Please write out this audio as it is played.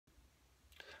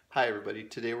Hi everybody,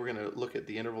 today we're going to look at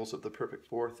the intervals of the perfect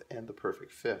fourth and the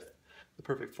perfect fifth. The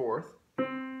perfect fourth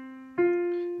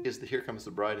is the Here Comes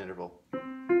the Bride interval.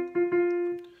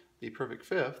 The perfect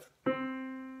fifth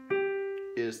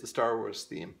is the Star Wars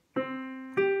theme.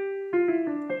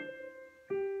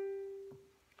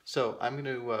 So I'm going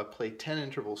to play 10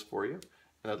 intervals for you,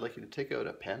 and I'd like you to take out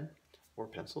a pen or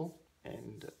pencil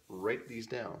and write these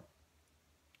down.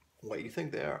 What you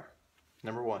think they are.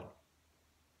 Number 1.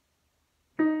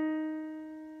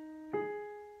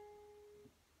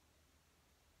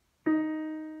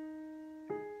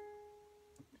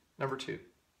 Number 2.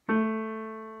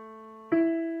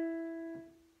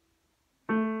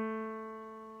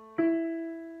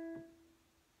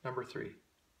 Number 3.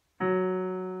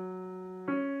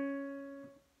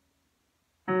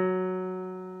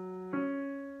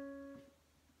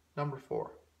 Number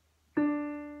 4.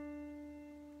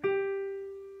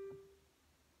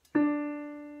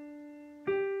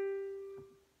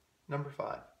 Number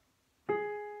 5.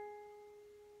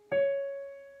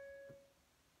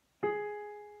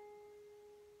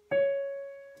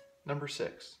 Number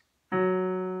 6.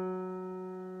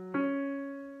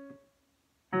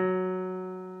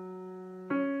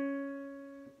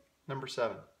 Number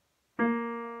 7.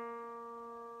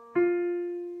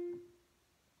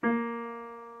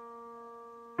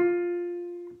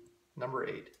 Number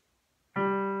 8.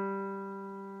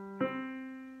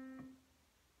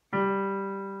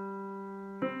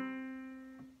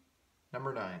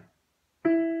 Number 9.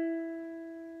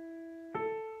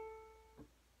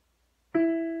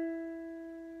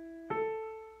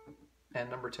 And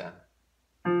number 10.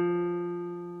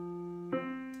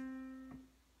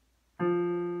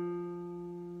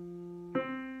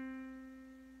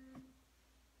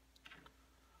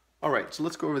 Alright, so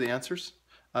let's go over the answers.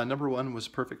 Number 1 was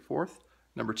perfect fourth.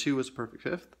 Number 2 was a perfect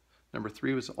fifth. Number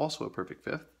 3 was also a perfect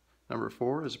fifth. Number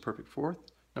 4 is a perfect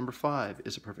fourth. Number 5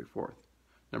 is a perfect fourth.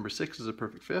 Number 6 is a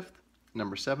perfect fifth.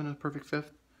 Number 7 is a perfect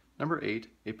fifth. Number 8,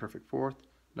 a perfect fourth.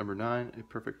 Number 9, a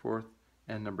perfect fourth.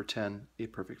 And number 10, a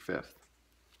perfect fifth.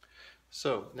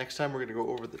 So next time we're going to go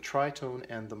over the tritone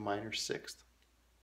and the minor sixth.